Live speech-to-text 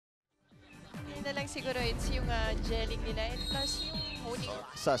na lang siguro it's yung gelling nila and plus yung holding.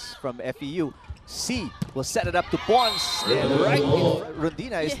 Sus from FEU. C will set it up to Pons. And right in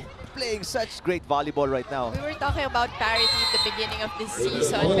Rondina is playing such great volleyball right now. We were talking about parity at the beginning of this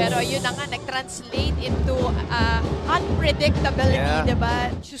season, pero yun na nga, nag-translate into unpredictability,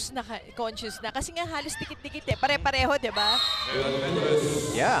 diba? Conscious na. Kasi nga halos dikit-dikit eh. Pare-pareho, diba?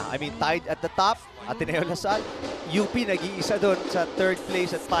 Yeah, I mean, tied at the top. Ateneo Lasal. UP nag-iisa doon sa third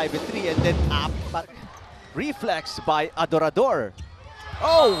place at 5-3. And then reflex by Adorador.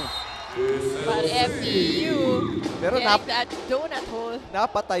 Oh! But FEU pero that donut hole.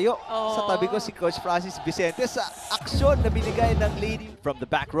 Napatayo sa tabi ko si Coach Francis Vicente sa aksyon na binigay ng lady from the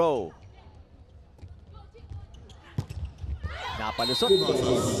back row. Napalusot.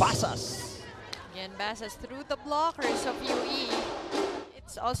 Basas. Yan, Basas through the blockers of UE.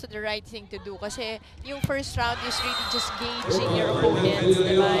 It's also the right thing to do kasi yung first round is really just gauging your opponents,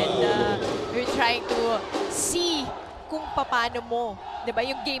 diba? And you're trying to see kung paano mo, diba,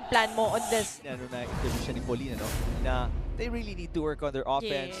 yung game plan mo on this. Ano na interview siya ni Paulina, no? Na they really need to work on their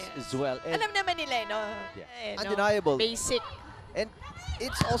offense as well. And alam naman nila, no? Yeah. Undeniable. Basic. And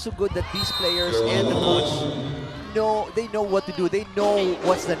it's also good that these players and the coach they know what to do. They know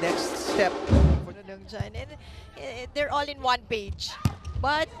what's the next step. And they're all in one page.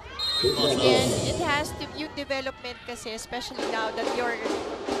 But again, it has to be development kasi, especially now that you're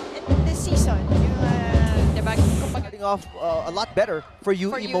in the season. Diba? Starting off a lot better for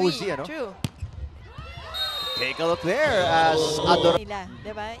UE Mosey, ano? True. Take a look there as Ador nila,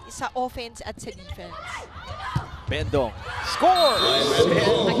 diba? Sa offense at sa defense. Bendong scores!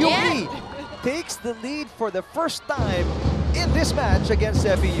 And Again! UE takes the lead for the first time in this match against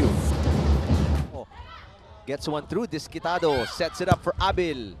FEU. Gets one through, Disquitado sets it up for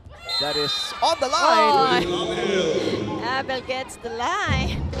Abil. That is on the line! Oh, Abel gets the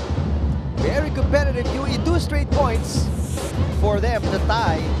line. Very competitive UE, 2 straight points for them to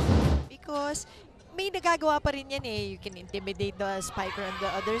tie. Because may nagagawa pa rin yan eh. You can intimidate the spiker on the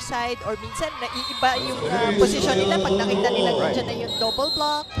other side or minsan naiiba yung position nila pag nakita nila dyan na yung double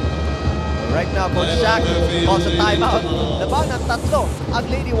block. Right now, Coach Shaq calls a timeout. Laban ng tatlo ang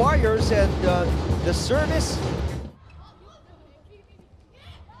Lady Warriors and the service.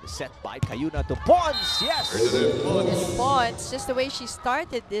 Set by Cayuna to Pons, yes! Pons, just the way she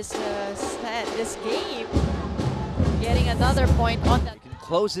started this game, getting another point on that. Can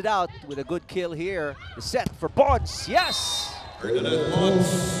close it out with a good kill here. The set for Pons, yes! Hindi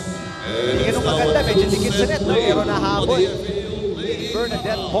ganun maganda, medyo dikit sa net, no? Pero nahabol.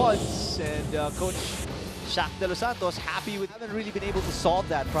 Bernadette Pons and Coach Shaq De Los Santos happy with haven't really been able to solve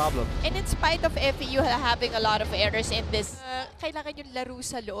that problem. And in spite of FEU having a lot of errors in this, kailangan yung laro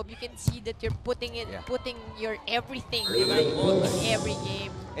sa loob. You can see that you're putting your everything, diba? In every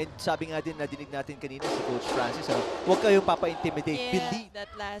game. And sabi nga din, nadinig natin kanina si Coach Francis, huwag kayong papa-intimidate. Believe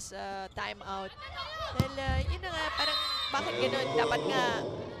that last timeout. Dahil yun na nga, parang bakit ganun? Dapat nga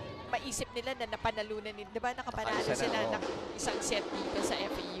maisip nila na napanalunan nila. Diba nakapanalo sila ng isang set dito sa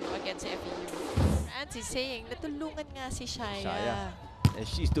FEU, against FEU. Francis saying, natulungan nga si Shaya. And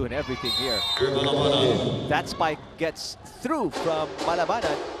she's doing everything here. That spike gets through from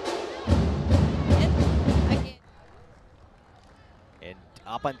Malabanan. And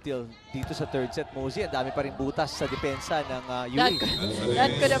up until dito sa third set, Mosey, ang dami pa rin butas sa depensa ng UE. That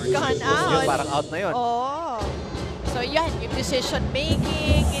could have gone out. Yun, parang out na yun. Oh. So yan, yung decision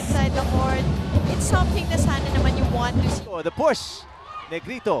making inside the court, it's something na sana naman you want to see. So the push,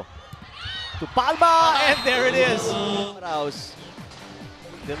 Negrito to Palma, and there it is. Tamaraws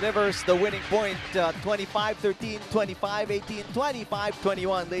delivers the winning point, 25-13, 25-18,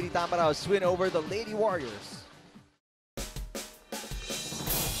 25-21. Lady Tamaraws win over the Lady Warriors.